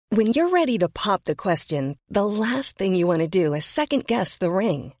When you're ready to pop the question, the last thing you want to do is second-guess the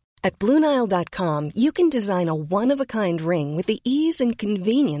ring. At BlueNile.com, you can design a one-of-a-kind ring with the ease and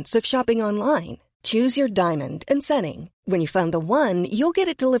convenience of shopping online. Choose your diamond and setting. When you find the one, you'll get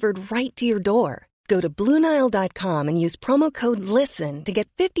it delivered right to your door. Go to BlueNile.com and use promo code LISTEN to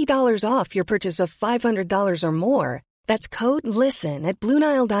get $50 off your purchase of $500 or more. That's code LISTEN at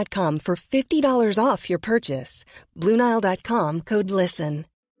BlueNile.com for $50 off your purchase. BlueNile.com, code LISTEN.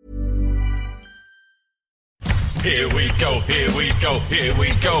 Here we go, here we go, here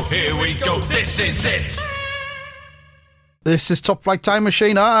we go, here we go. This is it. This is Top Flight Time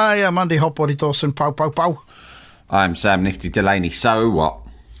Machine. I am Andy Hotbody Dawson. Pow, pow, pow. I'm Sam Nifty Delaney. So what?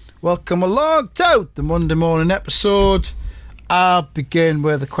 Welcome along to the Monday morning episode. I'll begin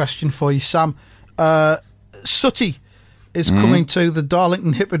with a question for you, Sam. Sooty is coming to the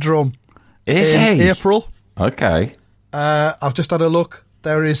Darlington Hippodrome in April. Okay. I've just had a look.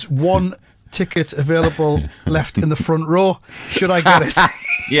 There is one ticket available left in the front row. Should I get it?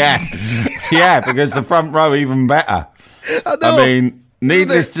 Yeah, because the front row even better. I mean,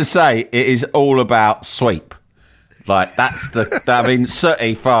 needless to say, it is all about sweep. Like,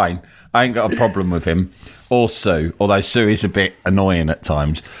 Sooty, fine. I ain't got a problem with him. Or Sue, although Sue is a bit annoying at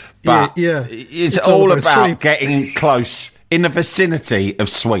times. But yeah. It's all about getting close in the vicinity of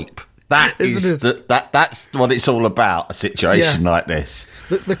sweep. That's what it's all about, a situation like this.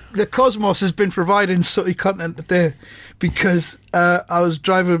 The Cosmos has been providing Sooty content today because I was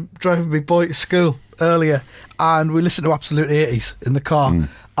driving my boy to school earlier and we listened to Absolute 80s in the car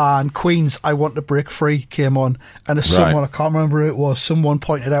and Queen's I Want to Break Free came on, and someone, I can't remember who it was, someone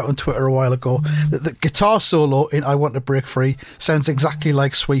pointed out on Twitter a while ago that the guitar solo in I Want to Break Free sounds exactly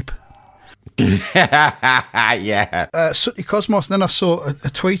like Sweep. Yeah. Sooty Cosmos. And then I saw a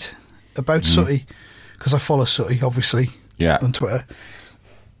tweet about Sooty, because I follow Sooty obviously on Twitter,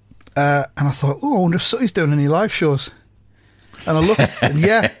 and I thought, I wonder if Sooty's doing any live shows. And I looked, and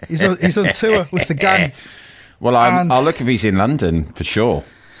he's on tour with the gang. Well, I'll look if he's in London for sure.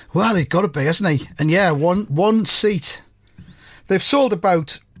 Well, he's got to be, hasn't he? And one seat. They've sold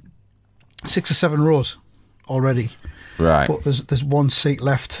about 6 or 7 rows already. Right. But there's one seat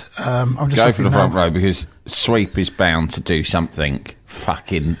left. I'm just go for the front now. row, because Sweep is bound to do something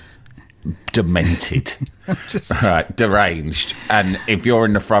fucking demented. Right, deranged. And if you're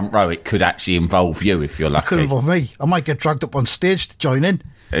in the front row, it could actually involve you if you're lucky. It could involve me. I might get dragged up on stage to join in.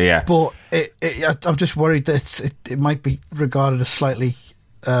 Yeah. But I'm just worried that it might be regarded as slightly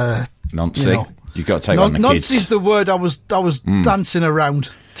noncy. You got to take one of the kids. Noncy is the word I was dancing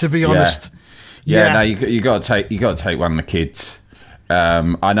around, to be honest. Yeah, no, you got to take one of the kids.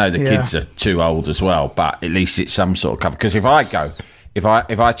 I know the kids are too old as well, but at least it's some sort of cover. Because if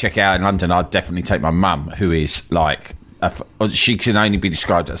I check out in London, I'd definitely take my mum, who is like she can only be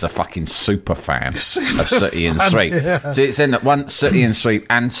described as a fucking super fan of Sooty and Sweep. Yeah. So it's in that once Sooty and Sweep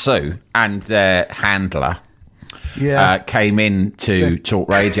and Sue and their handler came in to Talk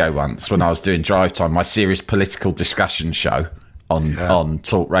Radio once when I was doing Drive Time, my serious political discussion show on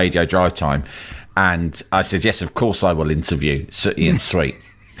Talk Radio Drive Time, and I said, yes, of course I will interview Sooty and Sweep.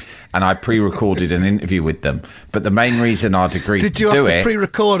 And I pre-recorded an interview with them. But the main reason I'd agreed to do it... Did you have to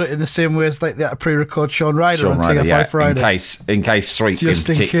pre-record it in the same way as like they had to pre-record Sean Ryder on TFI Friday? In case Sweep in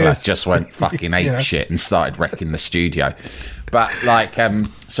particular just went fucking ape shit and started wrecking the studio. But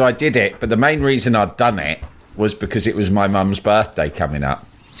so I did it. But the main reason I'd done it was because it was my mum's birthday coming up.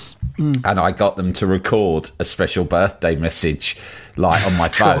 And I got them to record a special birthday message on my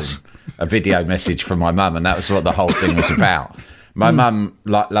phone. A video message from my mum. And that was what the whole thing was about. My mum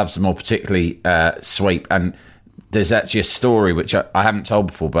loves them all, particularly Sweep, and there's actually a story which I haven't told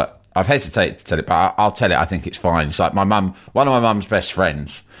before, but I've hesitated to tell it, but I'll tell it. I think it's fine. It's like one of my mum's best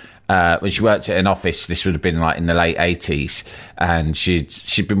friends, when she worked at an office, this would have been like in the late 80s, and she'd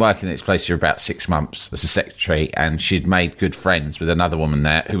been working at this place for about 6 months as a secretary, and she'd made good friends with another woman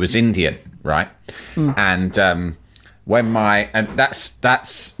there who was Indian, right? And and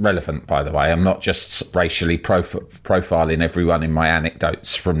that's relevant, by the way. I'm not just racially profiling everyone in my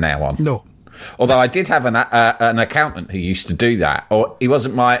anecdotes from now on. No. Although I did have an accountant who used to do that. Or he was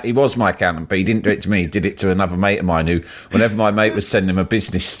my accountant, but he didn't do it to me. He did it to another mate of mine who, whenever my mate was sending him a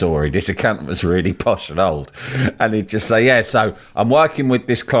business story, this accountant was really posh and old. And he'd just say, so I'm working with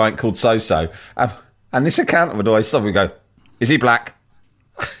this client called So-So. And this accountant would always stop and go, is he black?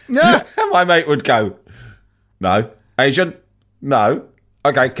 And my mate would go, no. Asian? No.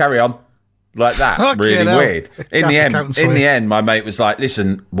 Okay, carry on. Like that. Really weird. In the end, my mate was like,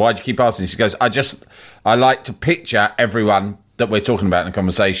 listen, why'd you keep asking? She goes, I like to picture everyone that we're talking about in a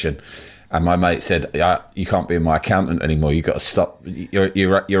conversation. And my mate said, "You can't be my accountant anymore. You got to stop.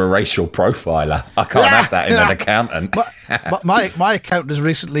 You're a racial profiler. I can't have that in an accountant." My accountant has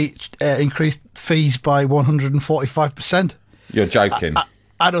recently increased fees by 145%. You're joking.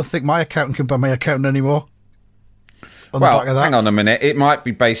 I don't think my accountant can be my accountant anymore. Hang on a minute. It might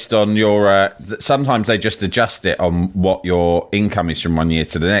be based on your... sometimes they just adjust it on what your income is from one year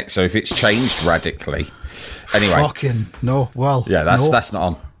to the next. So if it's changed radically... Anyway. Fucking no. Well... Yeah, that's not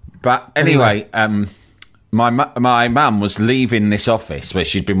on. But anyway, my mum was leaving this office where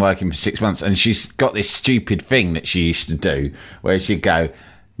she'd been working for 6 months, and she's got this stupid thing that she used to do where she'd go,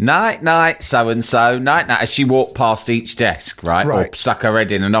 night, so-and-so, night, as she walked past each desk, right? Or stuck her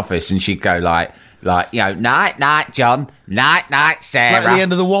head in an office, and she'd go like, night, John, night, Sarah. Like at the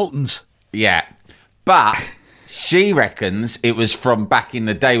end of the Waltons. Yeah. But she reckons it was from back in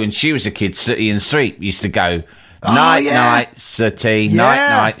the day when she was a kid, Sooty and Sweep used to go, night, Sooty,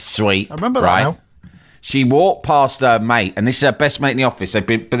 night, Sweep. I remember that now. She walked past her mate, and this is her best mate in the office.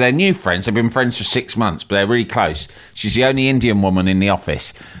 But they're new friends. They've been friends for 6 months, but they're really close. She's the only Indian woman in the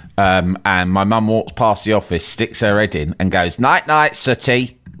office. And my mum walks past the office, sticks her head in, and goes, night,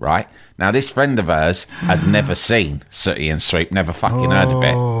 Sooty, right? Now, this friend of hers had never seen Sooty and Sweep, never fucking heard of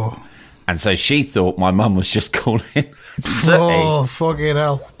it. And so she thought my mum was just calling Sooty. Oh, fucking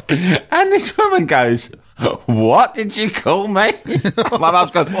hell. And this woman goes, what did you call me? My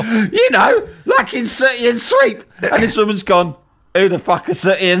mum's gone, like in Sooty and Sweep. And this woman's gone, who the fuck are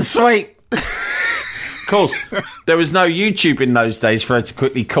Sooty and Sweep? Of course, there was no YouTube in those days for her to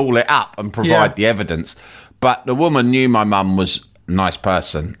quickly call it up and provide the evidence. But the woman knew my mum was a nice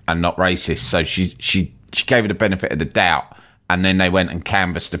person and not racist, so she gave her the benefit of the doubt. And then they went and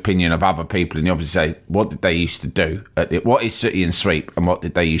canvassed opinion of other people in the office, say, what did they used to do? What is Sooty and Sweep, and what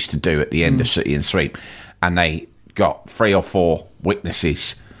did they used to do at the end of Sooty and Sweep? And they got 3 or 4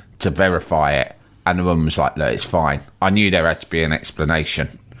 witnesses to verify it. And the woman was like, look, it's fine. I knew there had to be an explanation.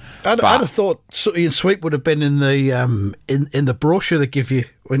 I'd have thought Sooty and Sweep would have been in the in the brochure they give you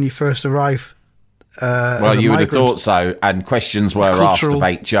when you first arrive. Well, you would have thought so. And questions were asked of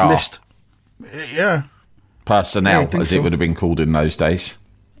HR. List. Yeah. Personnel, as it would have been called in those days.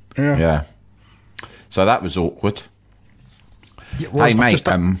 Yeah. So that was awkward. Hey, mate.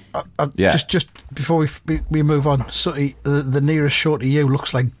 Just before we move on, Sooty, the nearest shore to you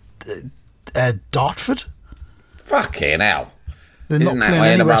looks like Dartford. Fucking hell. They're Isn't not that playing where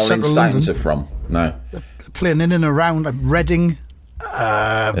the anywhere Rolling central Stones London. are from? No. They're playing in and around like Reading,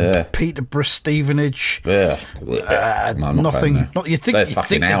 Peterborough, Stevenage. Nothing. You'd think they'd be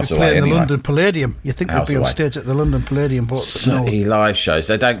playing the London Palladium. You think they'd be on stage at the London Palladium, but Sooty live shows.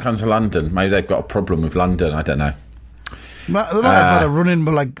 They don't come to London. Maybe they've got a problem with London. I don't know. They might have had a run-in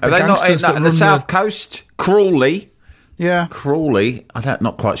with like the gangsters not in the south coast? Crawley. Yeah. Crawley.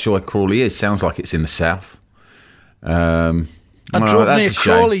 Not quite sure where Crawley is. Sounds like it's in the south. I drove near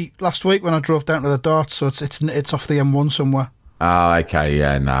Crawley last week when I drove down to the Darts, so it's off the M1 somewhere. Oh, okay,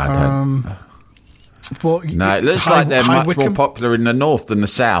 yeah, no, I don't. But it looks like they're much more popular in the north than the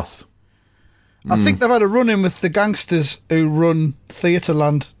south. I think they've had a run-in with the gangsters who run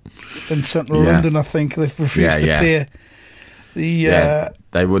Theatreland in central London, I think. They've refused to pay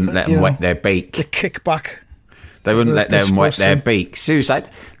they wouldn't let them wet their beak. The kickback. They wouldn't let them wet their beak. Sue's like,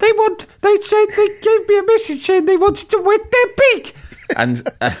 they said they gave me a message saying they wanted to wet their beak.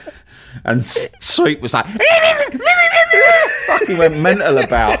 And Sweet was like, fucking went mental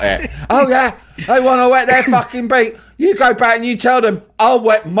about it. Oh yeah, they want to wet their fucking beak. You go back and you tell them, I'll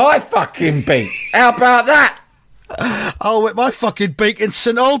wet my fucking beak. How about that? I'll wet my fucking beak in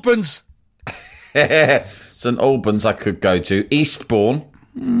St Albans. St Albans I could go to. Eastbourne.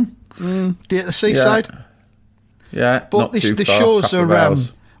 Do you at the seaside? Yeah, but not too the far, shows are.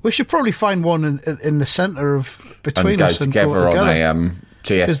 We should probably find one in the centre of between and us and go together on a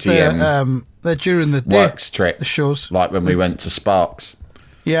TFTM. They're during the day. Works trip. The shows, like when we went to Sparks.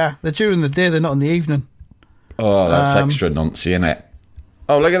 Yeah, they're during the day. They're not in the evening. Oh, that's extra nonsense, isn't it?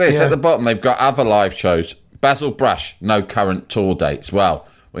 Oh, look at this at the bottom. They've got other live shows. Basil Brush, no current tour dates. Well,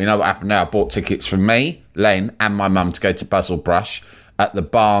 you know what happened now? I bought tickets for me, Len, and my mum to go to Basil Brush at the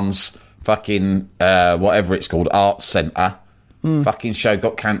Barnes fucking whatever it's called, Arts Centre. Fucking show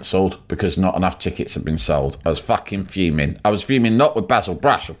got cancelled because not enough tickets had been sold. I was fucking fuming. I was fuming not with Basil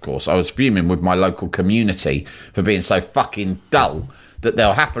Brush, of course. I was fuming with my local community for being so fucking dull that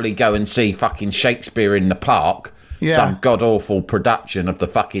they'll happily go and see fucking Shakespeare in the Park, some god-awful production of the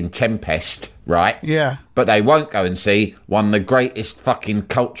fucking Tempest, right? Yeah. But they won't go and see one of the greatest fucking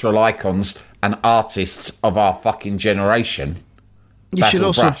cultural icons and artists of our fucking generation. You should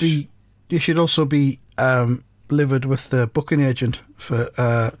also be livid with the booking agent for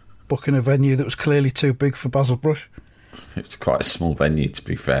booking a venue that was clearly too big for Basil Brush. It's quite a small venue, to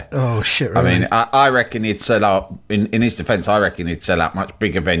be fair. Oh, shit, really? I mean, I reckon he'd sell out, in his defence, I reckon he'd sell out much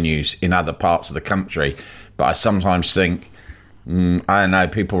bigger venues in other parts of the country. But I sometimes think, I don't know,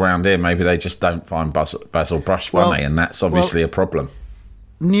 people around here, maybe they just don't find Basil Brush funny, and that's obviously a problem.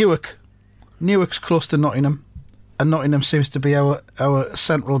 Newark's close to Nottingham, and Nottingham seems to be our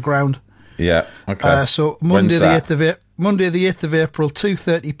central ground. Yeah, okay. So Monday the 8th of April,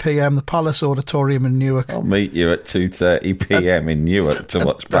 2:30 p.m, the Palace Auditorium in Newark. I'll meet you at 2:30 p.m. in Newark to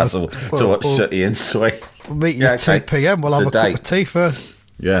watch Basil, to watch Sooty and Sweet. We'll meet you at 2 p.m. We'll have a cup of tea first.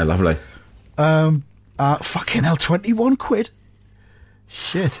 Yeah, lovely. Fucking hell, 21 quid.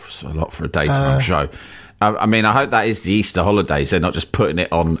 Shit. It's a lot for a daytime show. I mean, I hope that is the Easter holidays. They're not just putting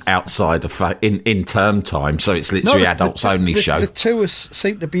it on outside of in term time, so it's literally adults only show. The tours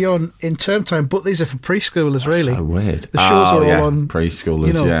seem to be on in term time, but these are for preschoolers, really. So weird. The shows are all on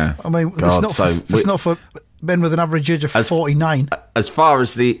preschoolers. Yeah, I mean, it's not for men with an average age of 49. As far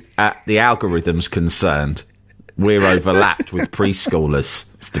as the algorithm's concerned, we're overlapped with preschoolers.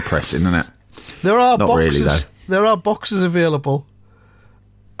 It's depressing, isn't it? There are not boxes. Really, though. There are boxes available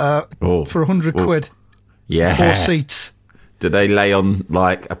for 100 quid. Yeah. 4 seats. Do they lay on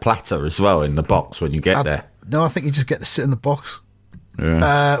like a platter as well in the box when you get there? No, I think you just get to sit in the box.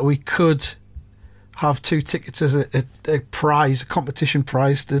 Yeah. We could have 2 tickets as a prize, a competition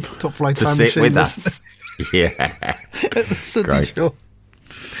prize, the Top Flight Time Machine. To sit with us. Yeah. At the Sunday show.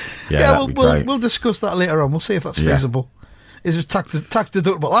 Yeah, we'll discuss that later on. We'll see if that's feasible. Is it tax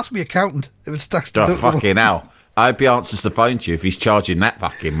deductible? Ask me accountant if it's tax deductible. Oh, fucking hell. I hope he answers the phone to you if he's charging that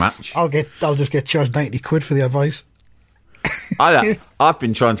fucking much. I'll just get charged 90 quid for the advice. I've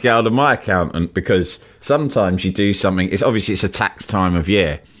been trying to get hold of my accountant because sometimes you do something. It's a tax time of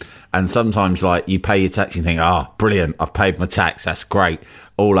year, and sometimes like you pay your tax, and you think, brilliant, I've paid my tax. That's great,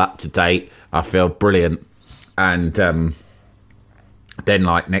 all up to date. I feel brilliant, and then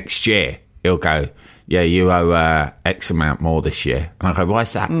like next year he'll go, yeah, you owe X amount more this year, and I go, why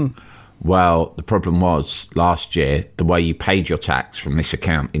is that? Well, the problem was last year, the way you paid your tax from this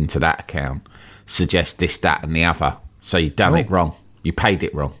account into that account suggests this, that and the other. So you've done it wrong. You paid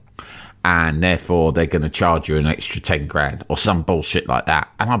it wrong. And therefore, they're going to charge you an extra 10 grand or some bullshit like that.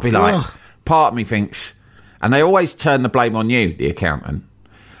 And I'll be like, part of me thinks, and they always turn the blame on you, the accountant.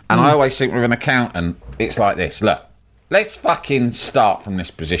 And I always think with an accountant, it's like this. Look, let's fucking start from this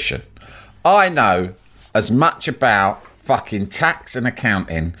position. I know as much about fucking tax and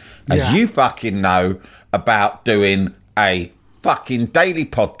accounting as you fucking know about doing a fucking daily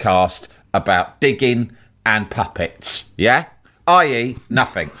podcast about digging and puppets, yeah? I.e.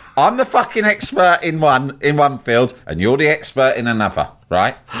 nothing. I'm the fucking expert in one field and you're the expert in another,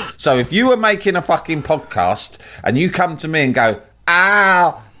 right? So if you were making a fucking podcast and you come to me and go,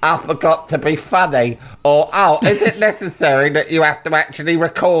 I forgot to be funny, or is it necessary that you have to actually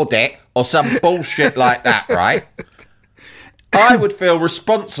record it, or some bullshit like that, right? I would feel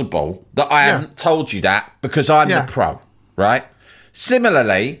responsible that I hadn't told you that because I'm the pro, right?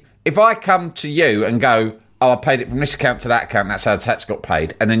 Similarly, if I come to you and go, I paid it from this account to that account, that's how the tax got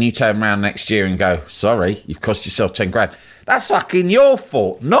paid, and then you turn around next year and go, sorry, you've cost yourself 10 grand. That's fucking your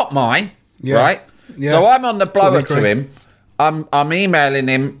fault, not mine, right? Yeah. So I'm on the blower to him. I'm emailing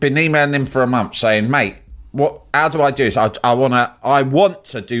him, been emailing him for a month saying, mate, how do I do this? I want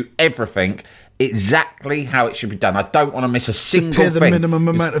to do everything exactly how it should be done. I don't want to miss a single thing. Pay the minimum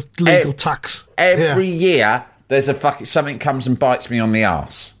amount of legal tax. Every year, there's something comes and bites me on the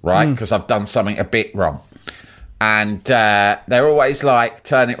arse, right? Because I've done something a bit wrong. And they're always like,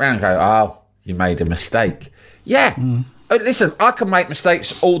 turn it around and go, you made a mistake. Yeah. Listen, I can make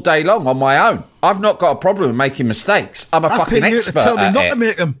mistakes all day long on my own. I've not got a problem with making mistakes. I'm a fucking expert to tell me at not it. to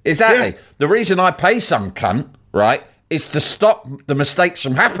make them. Exactly. Yeah. The reason I pay some cunt, right, is to stop the mistakes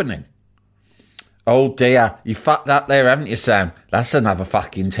from happening. Oh dear, you fucked up there, haven't you, Sam? That's another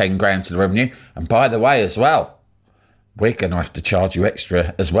fucking 10 grand to the revenue. And by the way, as well, we're going to have to charge you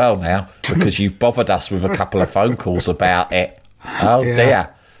extra as well now because you've bothered us with a couple of phone calls about it. Oh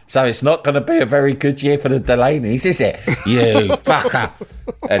dear. So it's not going to be a very good year for the Delaney's, is it? You fucker.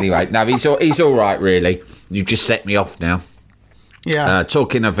 Anyway, no, he's all right, really. You just set me off now. Yeah.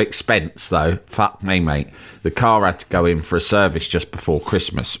 Talking of expense, though, fuck me, mate. The car had to go in for a service just before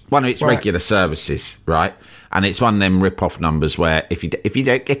Christmas. One of its regular services, right? And it's one of them rip-off numbers where if you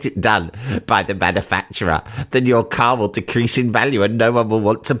don't get it done by the manufacturer, then your car will decrease in value and no one will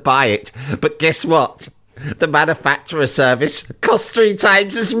want to buy it. But guess what? The manufacturer service costs 3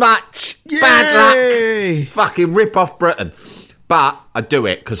 times as much. Yay! Bad luck. Fucking rip-off Britain. But I do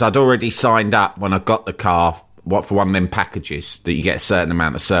it because I'd already signed up when I got the car for one of them packages that you get a certain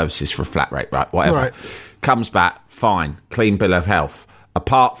amount of services for a flat rate, right? Whatever. Right. Comes back, fine, clean bill of health.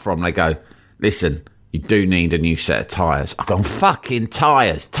 Apart from, they go, listen, you do need a new set of tyres. I've gone, fucking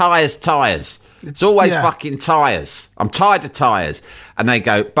tyres. It's always fucking tyres. I'm tired of tyres. And they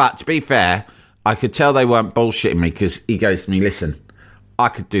go, but to be fair, I could tell they weren't bullshitting me, because he goes to me, listen, I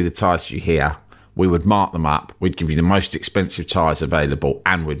could do the tyres for you here. We would mark them up. We'd give you the most expensive tyres available,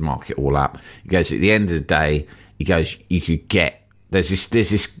 and we'd mark it all up. He goes, at the end of the day, he goes, you could get, there's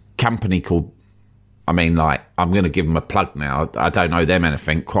this company called, I mean, like, I'm going to give them a plug now. I don't know them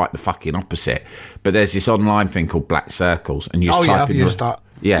anything, quite the fucking opposite. But there's this online thing called Black Circles. And you just type I've used that.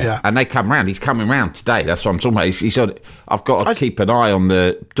 Yeah, and they come round. He's coming round today. That's what I'm talking about. He's on, I've got to keep an eye on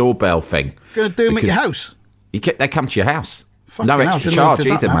the doorbell thing. Going to do them at your house? They come to your house. Fucking no hell, extra charge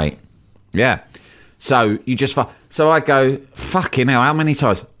either, mate. Yeah. So you just... So I go, fucking hell, how many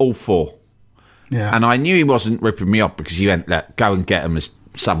tyres? All 4. Yeah. And I knew he wasn't ripping me off, because he went, look, go and get them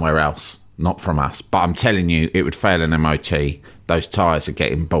somewhere else. Not from us. But I'm telling you, it would fail an MOT. Those tyres are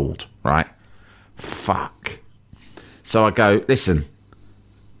getting bald, right? Fuck. So I go, listen,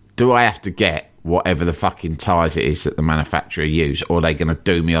 do I have to get whatever the fucking tyres it is that the manufacturer use, or are they going to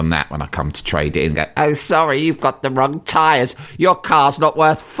do me on that when I come to trade it and go, oh, sorry, you've got the wrong tyres. Your car's not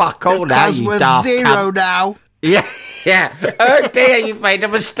worth fuck all now, you worth daft 0 cunt." now. Yeah. Oh, dear, you've made a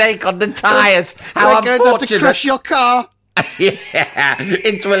mistake on the tyres. How I'm going to have to unfortunate. crush your car. Yeah,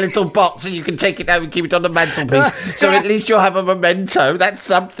 into a little box, and you can take it home and keep it on the mantelpiece. So at least you'll have a memento. That's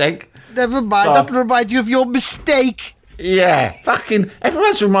something. Never mind. I have to remind you of your mistake. Yeah, fucking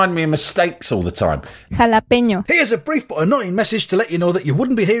everyone's reminding me of mistakes all the time. Jalapeño. Here's a brief but annoying message to let you know that you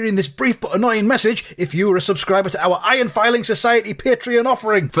wouldn't be hearing this brief but annoying message if you were a subscriber to our Iron Filing Society Patreon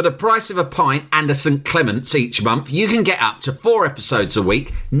offering. For the price of a pint and a St. Clement's each month, you can get up to 4 episodes a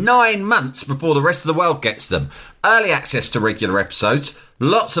week, 9 months before the rest of the world gets them. Early access to regular episodes,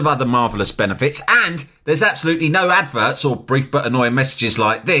 lots of other marvellous benefits, and there's absolutely no adverts or brief but annoying messages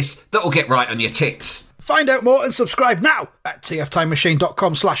like this that will get right on your ticks. Find out more and subscribe now at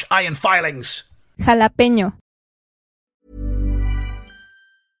tftimemachine.com/ironfilings. Jalapeño.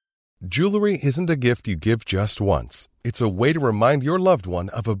 Jewelry isn't a gift you give just once. It's a way to remind your loved one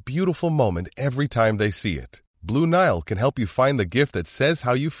of a beautiful moment every time they see it. Blue Nile can help you find the gift that says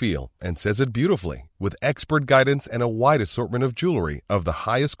how you feel and says it beautifully, with expert guidance and a wide assortment of jewelry of the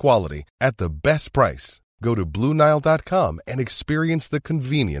highest quality at the best price. Go to BlueNile.com and experience the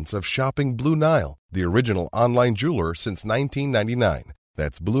convenience of shopping Blue Nile, the original online jeweler since 1999.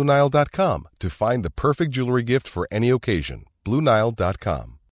 That's BlueNile.com to find the perfect jewelry gift for any occasion.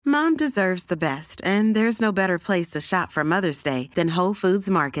 BlueNile.com. Mom deserves the best, and there's no better place to shop for Mother's Day than Whole Foods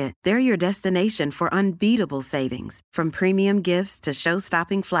Market. They're your destination for unbeatable savings, from premium gifts to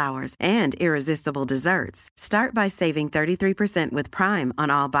show-stopping flowers and irresistible desserts. Start by saving 33% with Prime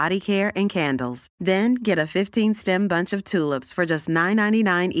on all body care and candles. Then get a 15-stem bunch of tulips for just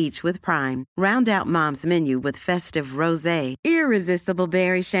 $9.99 each with Prime. Round out Mom's menu with festive rosé, irresistible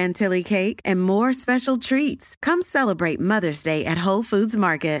berry chantilly cake, and more special treats. Come celebrate Mother's Day at Whole Foods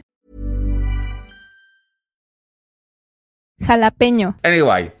Market. Jalapeño.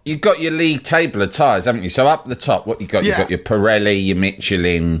 Anyway, you've got your league table of tyres, haven't you? So up the top, what you got? You've got your Pirelli, your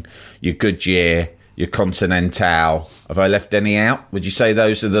Michelin, your Goodyear, your Continental. Have I left any out? Would you say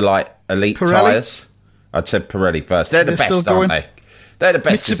those are the elite tyres? I'd say Pirelli first. They're the best, aren't they? They're the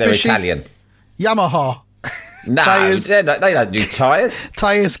best because they're Italian. Yamaha. No, Tyres. they don't do tyres.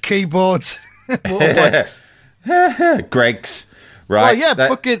 Tyres, keyboards. Greg's, right? Well,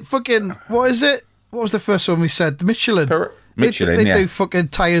 yeah, fucking. What is it? What was the first one we said? The Michelin. Michelin, they do fucking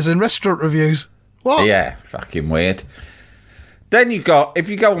tyres and restaurant reviews. What? Yeah, fucking weird. Then you got, if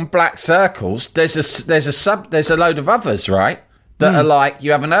you go on Black Circles, there's a load of others, right? That are like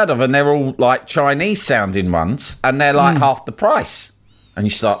you haven't heard of, and they're all like Chinese sounding ones, and they're like half the price. And you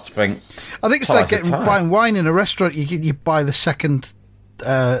start to think, I think it's like buying wine in a restaurant. You buy the second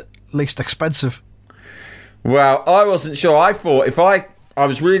least expensive. Well, I wasn't sure. I thought I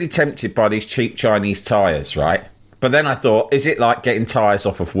was really tempted by these cheap Chinese tyres, right? But then I thought, is it like getting tyres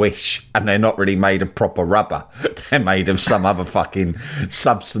off of Wish and they're not really made of proper rubber? They're made of some other fucking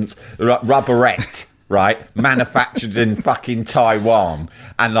substance, rubberette, right? Manufactured in fucking Taiwan.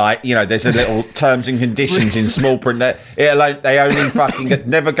 And there's a little terms and conditions in small print that they only fucking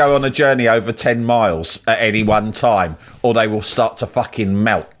never go on a journey over 10 miles at any one time, or they will start to fucking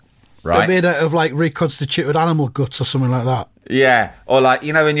melt, right? They're made out of reconstituted animal guts or something like that. Yeah, or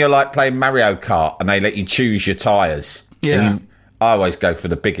when you're playing Mario Kart and they let you choose your tyres. Yeah. I always go for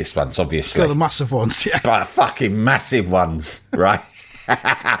the biggest ones, obviously. Go the massive ones, yeah. But fucking massive ones, right?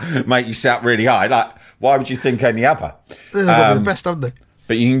 Make you sit up really high. Why would you think any other? They've got to be the best, haven't they?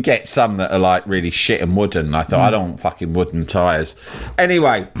 But you can get some that are like really shit and wooden. And I thought, I don't want fucking wooden tyres.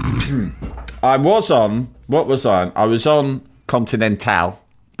 Anyway, I was on... What was I on? I was on Continental,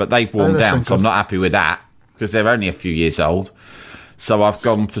 but they've worn down, so I'm not happy with that because they're only a few years old. So I've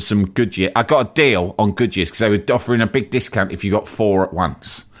gone for some Goodyear. I got a deal on Goodyears because they were offering a big discount if you got 4 at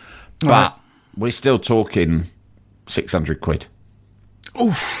once. But we're still talking 600 quid.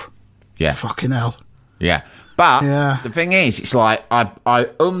 Oof. Yeah. Fucking hell. Yeah. But the thing is, it's like I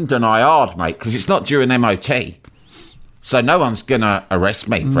and I hard, mate, because it's not due an MOT. So no one's going to arrest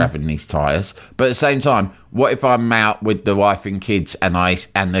me for having these tyres. But at the same time, what if I'm out with the wife and kids and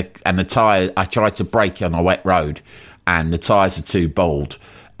the tyre, I try to brake on a wet road and the tyres are too bald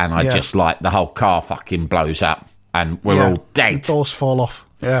and I just like the whole car fucking blows up and we're all dead. The doors fall off.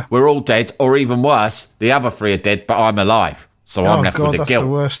 Yeah. We're all dead, or even worse, the other 3 are dead, but I'm alive. So I'm left with the guilt. That's the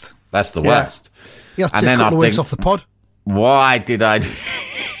worst. That's the worst. You have to take a couple of weeks off the pod. Why did I...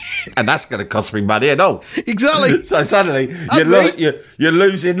 And that's going to cost me money and all. Exactly. So suddenly, you're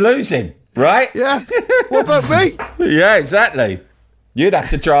losing, right? Yeah. What about me? Yeah, exactly. You'd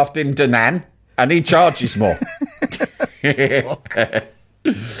have to draft in Danan, and he charges more.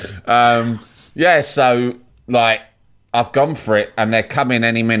 So, like, I've gone for it, and they're coming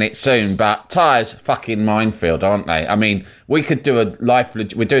any minute soon. But Tyres, fucking minefield, aren't they? I mean, we could do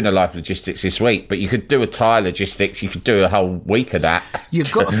we're doing a life logistics this week, but you could do a tyre logistics. You could do a whole week of that.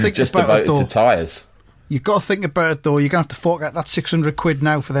 You've got to think just about it, devoted to tyres. You've got to think about it, though. You're going to have to fork out that 600 quid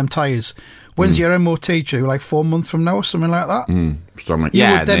now for them tyres. When's your MOT due? Like 4 months from now or something like that? You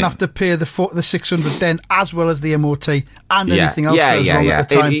would then have to pay the 600 then, as well as the MOT and anything else that was wrong at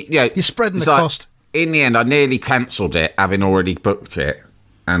the time. You're spreading the cost. In the end, I nearly cancelled it, having already booked it.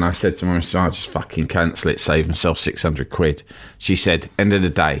 And I said to my sister, I'll just fucking cancel it, save myself 600 quid. She said, end of the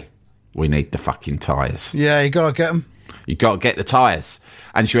day, we need the fucking tyres. Yeah, you got to get them. You got to get the tyres.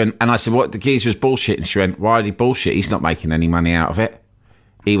 And she went, and I said, what, the geezer's bullshit? And she went, why did he bullshit? He's not making any money out of it.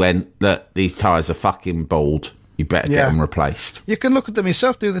 He went, look, these tyres are fucking bald. You better get them replaced. You can look at them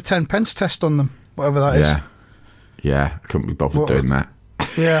yourself, do the 10 pence test on them, whatever that is. Yeah, I couldn't be bothered doing that.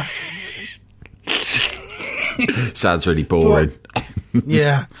 Yeah. Sounds really boring.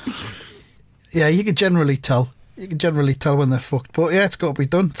 Yeah, you can generally tell. You can generally tell when they're fucked. But yeah, it's got to be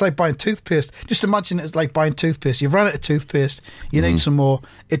done. It's like buying toothpaste. Just imagine it's like buying toothpaste. You've run out of toothpaste. You need some more.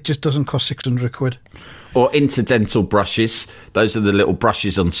 It just doesn't cost 600 quid. Or incidental brushes. Those are the little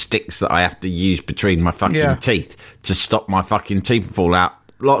brushes on sticks that I have to use between my fucking teeth to stop my fucking teeth fall out.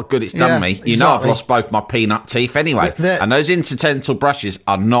 A lot of good it's done me. You know I've lost both my peanut teeth anyway. And those incidental brushes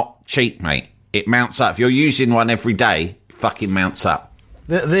are not cheap, mate. It mounts up. If you're using one every day, it fucking mounts up.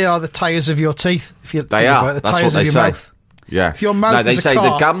 They are the tyres of your teeth. If you they are. The That's tyres what they of your say. mouth. Yeah. If your mouth they is say a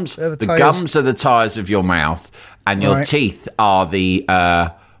car, the gums. The gums are the tyres of your mouth, and your teeth are the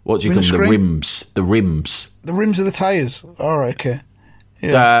what do you call them? The rims. The rims. The rims of the tyres. All right. Okay.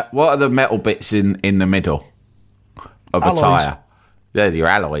 Yeah. What are the metal bits in the middle of a tyre? They're your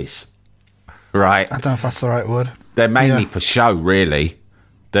alloys. Right. I don't know if that's the right word. They're mainly for show, really.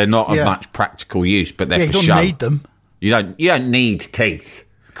 They're not of much practical use, but they're for show. You don't need them. You don't need teeth.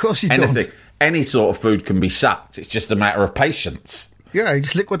 Of course you don't. Any sort of food can be sucked. It's just a matter of patience. Yeah, you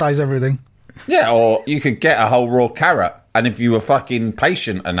just liquidise everything. Yeah, or you could get a whole raw carrot, and if you were fucking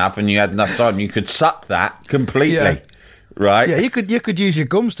patient enough and you had enough time, you could suck that completely. Right? Yeah, you could use your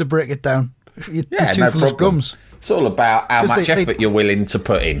gums to break it down. Your toothless gums. It's all about how much effort you're willing to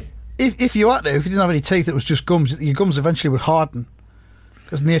put in. If you didn't have any teeth, it was just gums. Your gums eventually would harden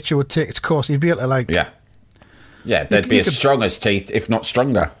because nature would take its course. You'd be able to they'd be as strong as teeth, if not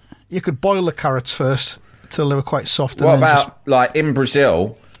stronger. You could boil the carrots first until they were quite soft. What about like in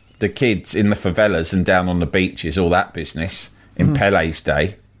Brazil, the kids in the favelas and down on the beaches, all that business in Pele's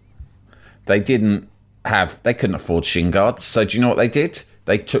day? They couldn't afford shin guards, so do you know what they did?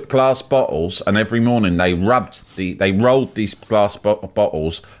 They took glass bottles and every morning they rolled these glass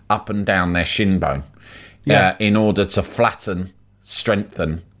bottles up and down their shin bone in order to flatten,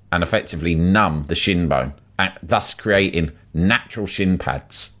 strengthen, and effectively numb the shin bone, and thus creating natural shin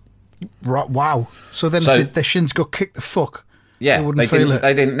pads. Right, wow. So then if their shins got kicked the fuck, they wouldn't feel it.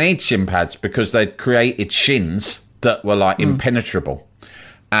 They didn't need shin pads because they'd created shins that were like impenetrable.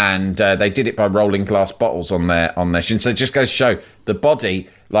 And they did it by rolling glass bottles on their shins. So it just goes to show the body,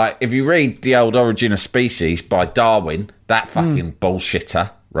 like if you read The Old Origin of Species by Darwin, that fucking bullshitter,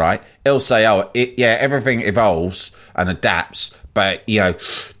 right? He'll say, everything evolves and adapts, but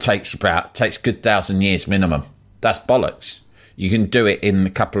takes good 1,000 years minimum. That's bollocks. You can do it in a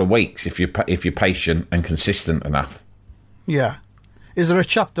couple of weeks if you're patient and consistent enough. Yeah. Is there a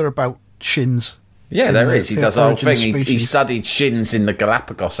chapter about shins Yeah, there is. He does the whole thing. He studied shins in the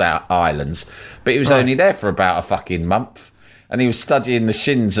Galapagos Islands, but he was only there for about a fucking month. And he was studying the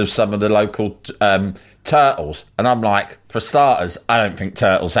shins of some of the local turtles. And I'm like, for starters, I don't think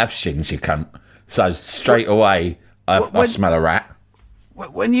turtles have shins, you cunt. So straight away, I smell a rat.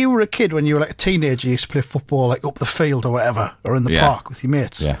 When you were a kid, when you were like a teenager, you used to play football like up the field or whatever, or in the park with your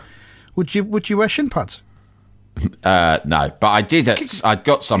mates. Yeah. Would you wear shin pads? No, but I did. I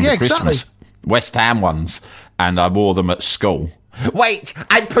got some for Christmas. Exactly. West Ham ones, and I wore them at school. Wait,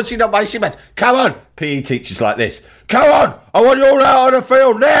 I'm putting on my shin pads. Come on, PE teachers like this. Come on, I want you all out on the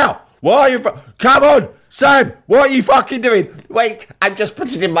field now. Why are you? Come on, Sam. What are you fucking doing? Wait, I'm just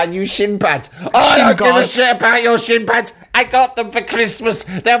putting in my new shin pads. I don't give a shit about your shin pads. I got them for Christmas.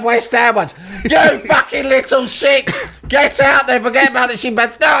 They're West Ham ones. You fucking little shit. Get out there. Forget about the shin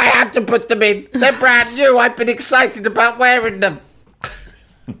pads. No, I have to put them in. They're brand new. I've been excited about wearing them.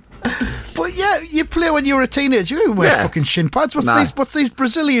 But yeah, you play when you were a teenager. You didn't wear fucking shin pads. What's these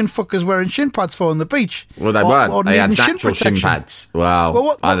Brazilian fuckers wearing shin pads for on the beach? Well, they weren't. They had natural shin pads. Well,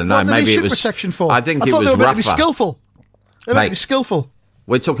 what, I don't know. Maybe it was protection for. I think it was rougher. They were meant to be skillful. They were meant to be skillful.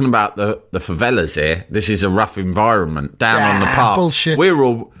 We're talking about the favelas here. This is a rough environment down on the park. Bullshit.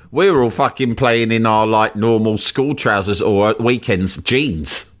 We're all fucking playing in our like normal school trousers or at weekends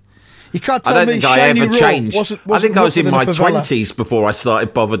jeans. You can't tell me Shiny Row changed. I think I was in my 20s before I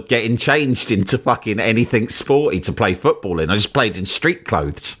started bothered getting changed into fucking anything sporty to play football in. I just played in street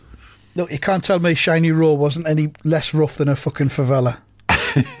clothes. Look, you can't tell me Shiny Row wasn't any less rough than a fucking favela.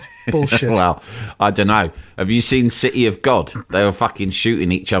 Bullshit. Well, I don't know. Have you seen City of God? They were fucking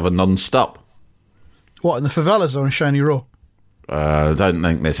shooting each other non-stop. What, in the favelas or in Shiny Row? I don't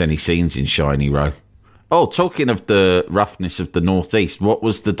think there's any scenes in Shiny Row. Oh, talking of the roughness of the Northeast, what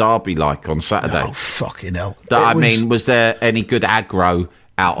was the derby like on Saturday? Oh, fucking hell. Was there any good aggro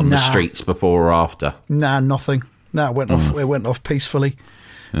out on the streets before or after? Nah, nothing. Nah, it went off peacefully.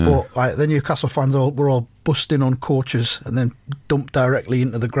 But the Newcastle fans were all busting on coaches and then dumped directly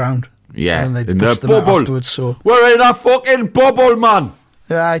into the ground. Yeah. And they bust them out afterwards. So we're in a fucking bubble, man.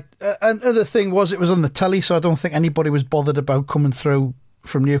 Yeah, and the thing was, it was on the telly, so I don't think anybody was bothered about coming through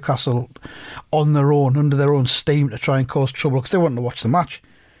from Newcastle on their own, under their own steam, to try and cause trouble because they wanted to watch the match.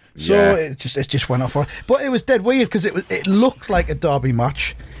 So it just went off. But it was dead weird because it looked like a derby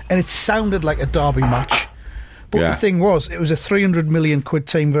match and it sounded like a derby match. But the thing was, it was a 300 million quid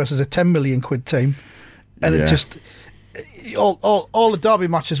team versus a 10 million quid team, and it just all the derby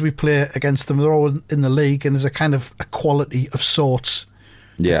matches we play against them, they're all in the league, and there's a kind of equality of sorts,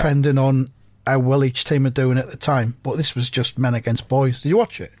 depending on how well each team are doing at the time. But this was just men against boys. Did you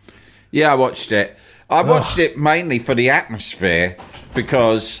watch it? Yeah, I watched it. I watched it mainly for the atmosphere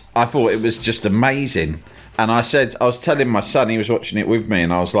because I thought it was just amazing. And I was telling my son, he was watching it with me,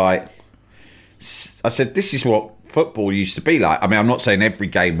 and I said, this is what football used to be like. I mean, I'm not saying every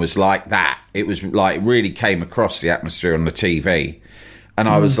game was like that. It was like, it really came across the atmosphere on the TV. And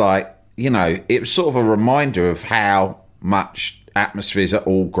I was like, it was sort of a reminder of how much atmospheres at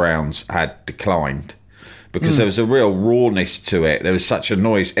all grounds had declined, because there was a real rawness to it. There was such a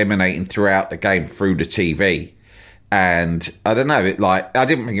noise emanating throughout the game through the TV, and I don't know. I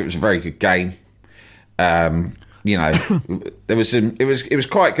didn't think it was a very good game. There was it was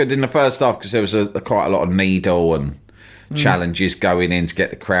quite good in the first half because there was quite a lot of needle and challenges going in to get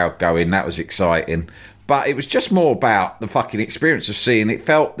the crowd going. That was exciting. But it was just more about the fucking experience of seeing it.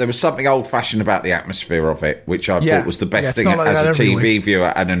 There was something old-fashioned about the atmosphere of it, which I thought was the best thing as a TV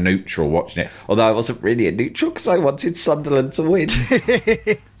viewer and a neutral watching it. Although I wasn't really a neutral because I wanted Sunderland to win.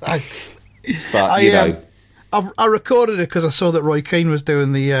 Thanks. But, I recorded it because I saw that Roy Keane was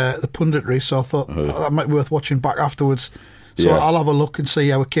doing the punditry, so I thought that might be worth watching back afterwards. So I'll have a look and see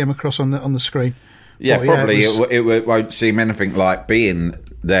how it came across on the screen. Yeah, but probably it won't seem anything like being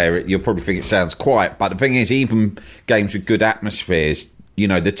there. You'll probably think it sounds quiet, but the thing is, even games with good atmospheres,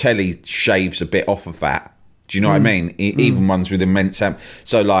 the telly shaves a bit off of that. Do you know what I mean? Even ones with immense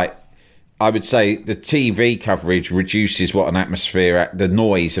so I would say the TV coverage reduces what an atmosphere, the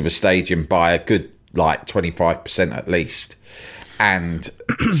noise of a stadium by a good 25% at least. And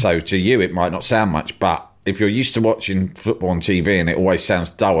so to you it might not sound much, but if you're used to watching football on TV and it always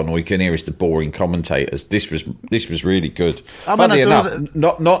sounds dull and all you can hear is the boring commentators, this was really good. Funny enough,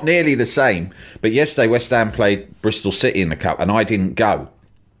 not nearly the same, but yesterday West Ham played Bristol City in the Cup and I didn't go.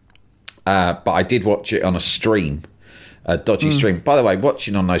 But I did watch it on a stream, a dodgy stream. By the way,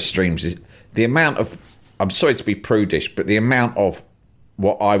 watching on those streams is the amount of, I'm sorry to be prudish, but the amount of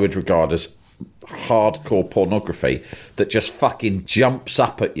what I would regard as hardcore pornography that just fucking jumps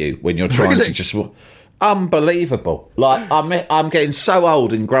up at you when you're trying to just... unbelievable. Like, I'm getting so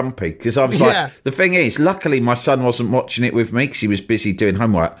old and grumpy because I was like, the thing is, luckily my son wasn't watching it with me because he was busy doing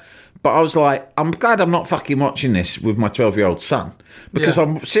homework. But I was like, I'm glad I'm not fucking watching this with my 12-year-old son because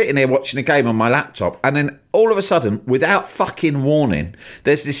I'm sitting here watching a game on my laptop and then all of a sudden, without fucking warning,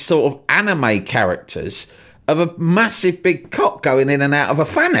 there's this sort of anime characters of a massive big cock going in and out of a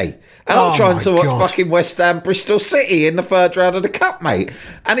fanny. And I'm trying to watch fucking West Ham Bristol City in the third round of the Cup, mate.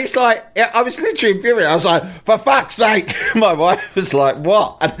 And it's like, I was literally infuriated. I was like, for fuck's sake. My wife was like,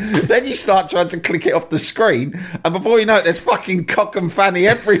 what? And then you start trying to click it off the screen. And before you know it, there's fucking cock and fanny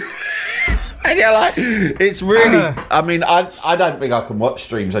everywhere. And you're like, it's really... I mean, I don't think I can watch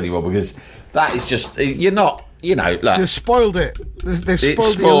streams anymore because that is just... You're not, you know... Like, they've spoiled it. They've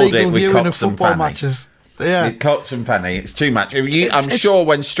spoiled the illegal viewing of football matches. Yeah, cocks and fanny. It's too much. I'm sure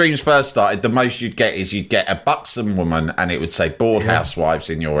when streams first started, the most you'd get a buxom woman, and it would say "bored housewives"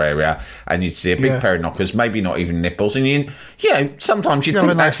 in your area, and you'd see a big pair of knockers, maybe not even nipples, and sometimes you'd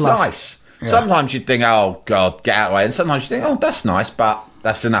think that's nice. Yeah. Sometimes you'd think, "Oh God, get out of the way," and sometimes you think, "Oh, that's nice," but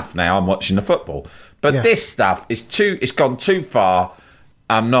that's enough now. I'm watching the football. But this stuff is it's gone too far.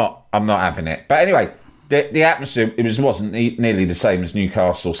 I'm not having it. But anyway. The atmosphere, wasn't nearly the same as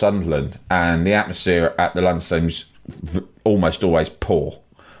Newcastle, Sunderland, and the atmosphere at the London Stone's almost always poor,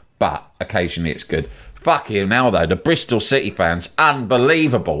 but occasionally it's good. Fucking now though, the Bristol City fans,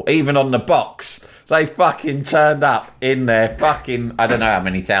 unbelievable. Even on the box, they fucking turned up in there. Fucking, I don't know how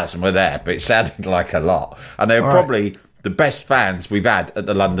many thousand were there, but it sounded like a lot. And they were probably the best fans we've had at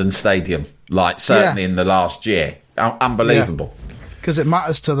the London Stadium, like certainly in the last year. Unbelievable. Because it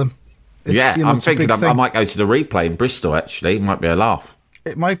matters to them. I'm thinking I might go to the replay in Bristol, actually. It might be a laugh.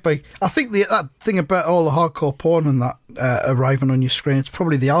 It might be. I think that thing about all the hardcore porn and that arriving on your screen, it's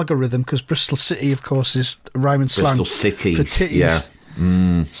probably the algorithm, because Bristol City, of course, is rhyming slang Bristol City for titties.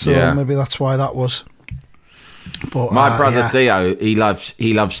 Yeah. So maybe that's why that was. But my brother Theo, he loves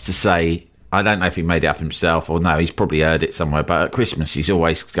to say, I don't know if he made it up himself or no, he's probably heard it somewhere, but at Christmas he's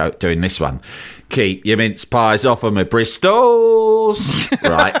always doing this one. Keep your mince pies off of my Bristols.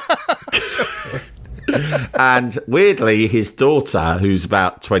 Right. And weirdly, his daughter, who's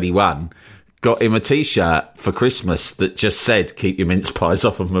about 21, got him a T-shirt for Christmas that just said, keep your mince pies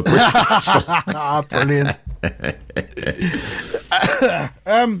off of my Bristols. Brilliant.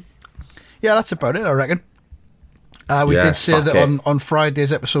 Yeah, that's about it, I reckon. We did say that on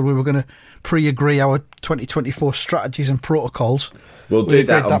Friday's episode we were going to pre-agree our 2024 strategies and protocols. We'll do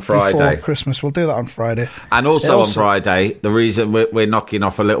that on Friday. Before Christmas. We'll do that on Friday. And also on Friday, the reason we're knocking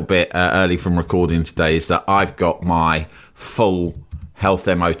off a little bit early from recording today is that I've got my full health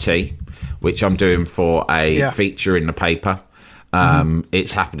MOT, which I'm doing for a feature in the paper.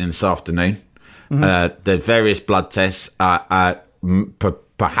 It's happening this afternoon. The various blood tests,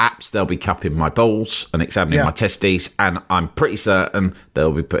 perhaps they'll be cupping my balls and examining my testes, and I'm pretty certain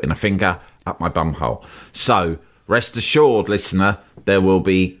they'll be putting a finger up my bum hole. So rest assured, listener, there will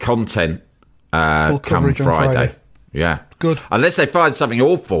be content come Friday. Yeah. Good. Unless they find something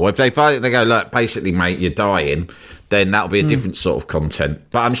awful. If they go, look, basically, mate, you're dying, then that'll be a different sort of content.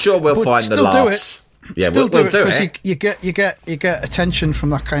 But I'm sure we'll find the laughs. Yeah, we'll do it because you get attention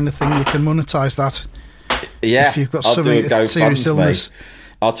from that kind of thing. You can monetize that. Yeah, if you've got serious illness.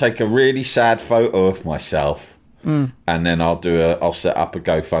 I'll take a really sad photo of myself, and then I'll set up a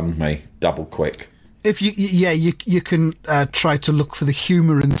GoFundMe double quick. If you can try to look for the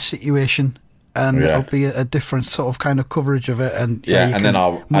humour in the situation, and it'll be a different sort of kind of coverage of it, and then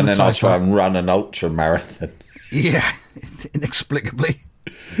I'll try and run an ultra marathon. Yeah, inexplicably.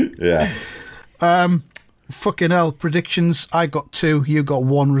 Yeah. Fucking hell! Predictions. I got 2. You got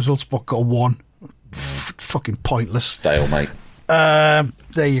 1. Results book got 1. Fucking pointless. Stalemate.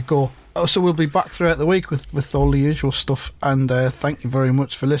 There you go. So we'll be back throughout the week with all the usual stuff, and thank you very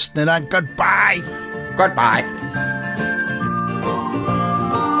much for listening, and goodbye. Goodbye.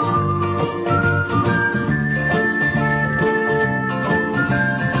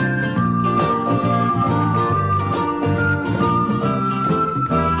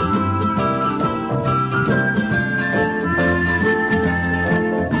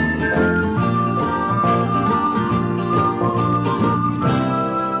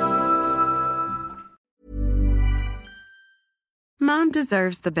 Mom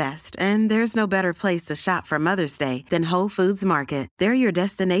deserves the best, and there's no better place to shop for Mother's Day than Whole Foods Market. They're your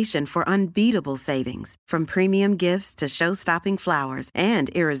destination for unbeatable savings, from premium gifts to show-stopping flowers and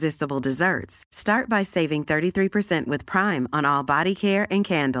irresistible desserts. Start by saving 33% with Prime on all body care and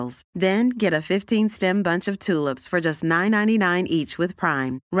candles. Then get a 15-stem bunch of tulips for just $9.99 each with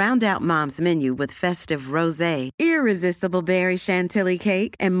Prime. Round out Mom's menu with festive rosé, irresistible berry chantilly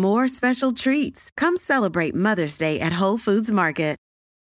cake, and more special treats. Come celebrate Mother's Day at Whole Foods Market.